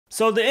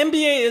So the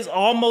NBA is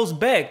almost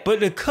back,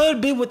 but it could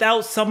be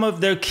without some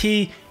of their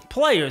key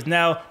players.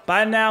 Now,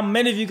 by now,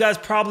 many of you guys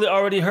probably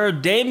already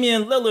heard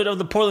Damian Lillard of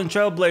the Portland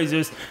Trail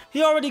Blazers.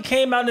 He already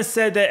came out and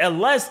said that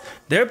unless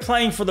they're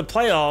playing for the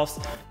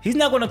playoffs, he's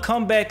not going to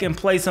come back and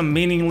play some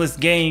meaningless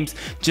games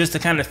just to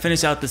kind of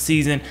finish out the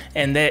season,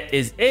 and that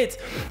is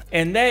it.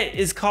 And that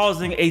is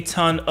causing a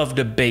ton of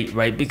debate,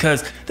 right?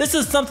 Because this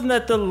is something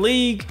that the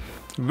league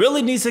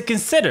really needs to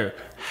consider.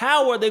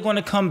 How are they going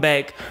to come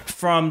back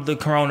from the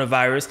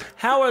coronavirus?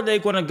 How are they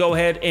going to go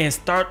ahead and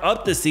start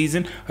up the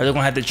season? Are they going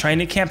to have the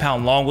training camp? How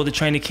long will the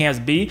training camps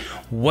be?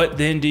 What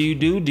then do you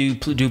do? Do you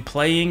do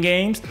play-in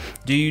games?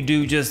 Do you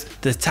do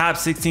just the top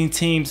 16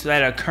 teams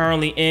that are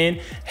currently in,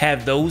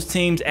 have those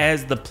teams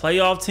as the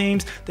playoff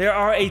teams? There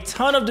are a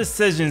ton of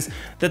decisions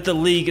that the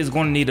league is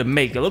going to need to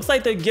make. It looks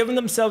like they're giving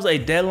themselves a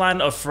deadline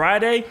of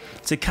Friday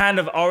to kind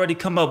of already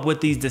come up with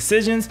these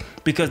decisions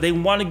because they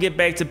want to get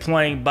back to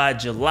playing by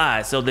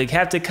July. So they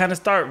have to kind of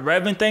start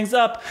revving things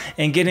up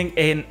and getting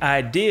an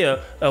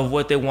idea of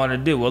what they want to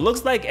do. It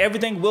looks like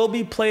everything will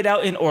be played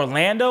out in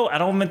Orlando. I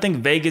don't even think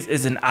Vegas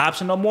is an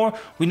option no more.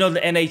 We know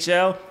the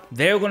NHL,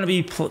 they're going to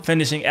be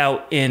finishing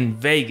out in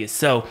Vegas.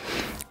 So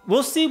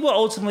we'll see what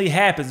ultimately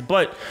happens.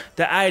 But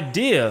the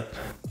idea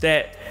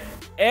that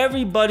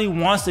everybody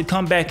wants to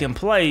come back and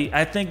play,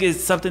 I think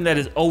is something that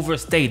is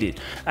overstated.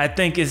 I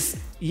think it's,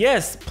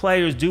 yes,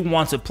 players do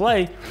want to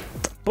play,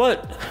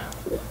 but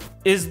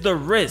is the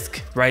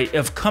risk, right,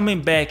 of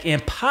coming back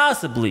and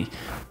possibly,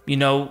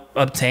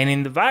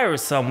 obtaining the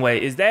virus some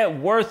way, is that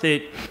worth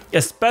it,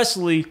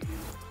 especially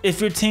if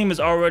your team is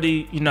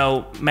already,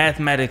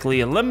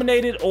 mathematically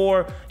eliminated,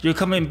 or you're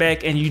coming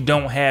back and you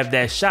don't have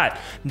that shot?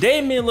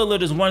 Damian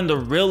Lillard is one of the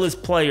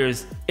realest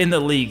players in the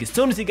league. As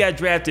soon as he got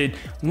drafted,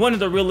 one of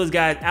the realest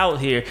guys out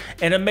here,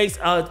 and it makes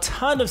a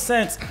ton of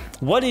sense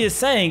what he is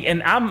saying,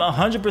 and I'm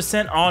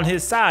 100% on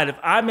his side. If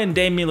I'm in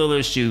Damian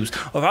Lillard's shoes,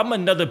 or if I'm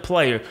another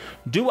player,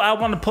 do I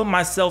want to put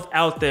myself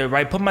out there,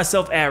 right? Put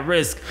myself at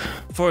risk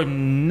for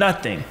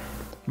nothing,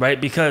 right?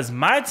 Because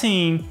my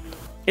team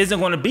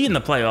isn't going to be in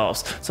the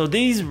playoffs. So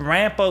these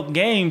ramp up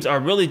games are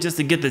really just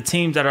to get the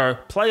teams that are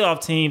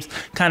playoff teams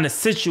kind of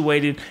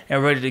situated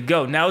and ready to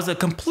go. Now, it's a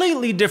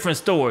completely different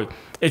story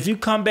if you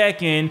come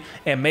back in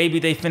and maybe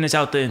they finish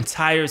out the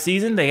entire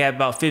season. They have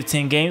about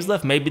 15 games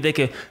left. Maybe they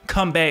could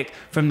come back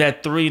from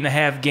that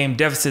 3.5 game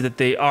deficit that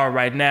they are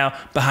right now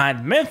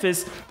behind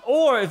Memphis.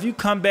 Or if you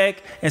come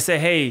back and say,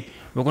 hey,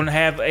 we're going to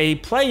have a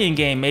play-in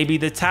game. Maybe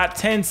the top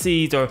 10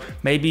 seeds or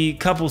maybe a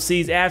couple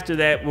seeds after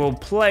that will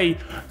play.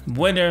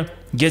 Winner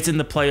gets in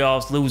the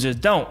playoffs, losers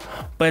don't.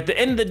 But at the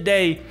end of the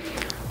day,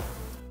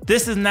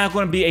 this is not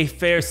going to be a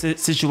fair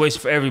situation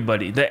for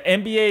everybody. The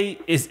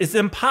NBA it's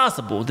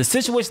impossible. The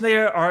situation they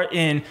are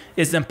in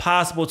is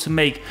impossible to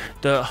make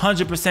the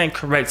 100%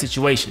 correct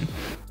situation.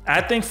 I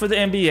think for the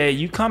NBA,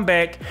 you come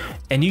back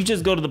and you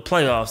just go to the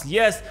playoffs.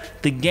 Yes,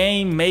 the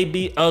game may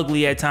be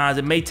ugly at times.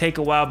 It may take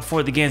a while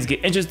before the games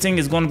get interesting.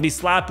 It's going to be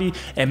sloppy,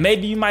 and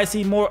maybe you might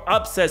see more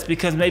upsets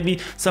because maybe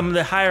some of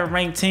the higher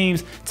ranked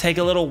teams take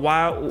a little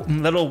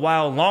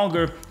while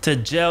longer to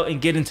gel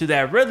and get into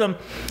that rhythm.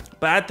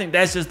 But I think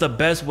that's just the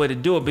best way to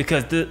do it,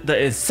 because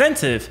the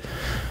incentive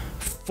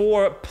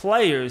for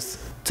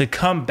players to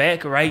come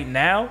back right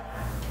now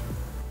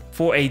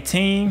for a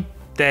team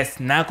that's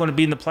not going to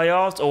be in the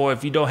playoffs, or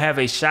if you don't have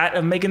a shot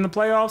of making the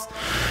playoffs,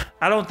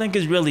 I don't think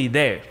is really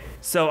there.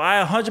 So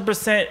I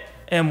 100%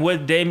 am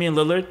with Damian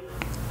Lillard.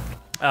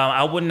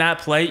 I would not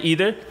play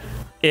either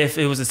if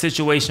it was a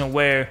situation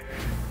where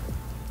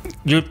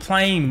you're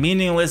playing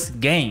meaningless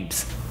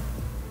games.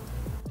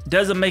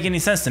 Doesn't make any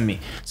sense to me.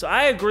 So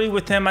I agree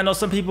with him. I know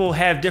some people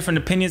have different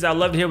opinions. I'd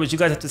love to hear what you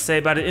guys have to say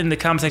about it in the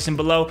comment section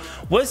below.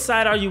 What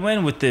side are you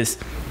in with this?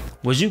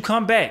 Would you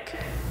come back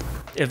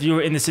if you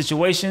were in the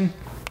situation?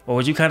 Or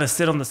would you kind of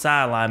sit on the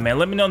sideline, man?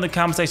 Let me know in the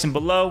comment section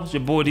below. It's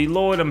your boy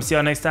DLloyd. I'm going to see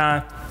y'all next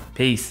time.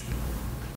 Peace.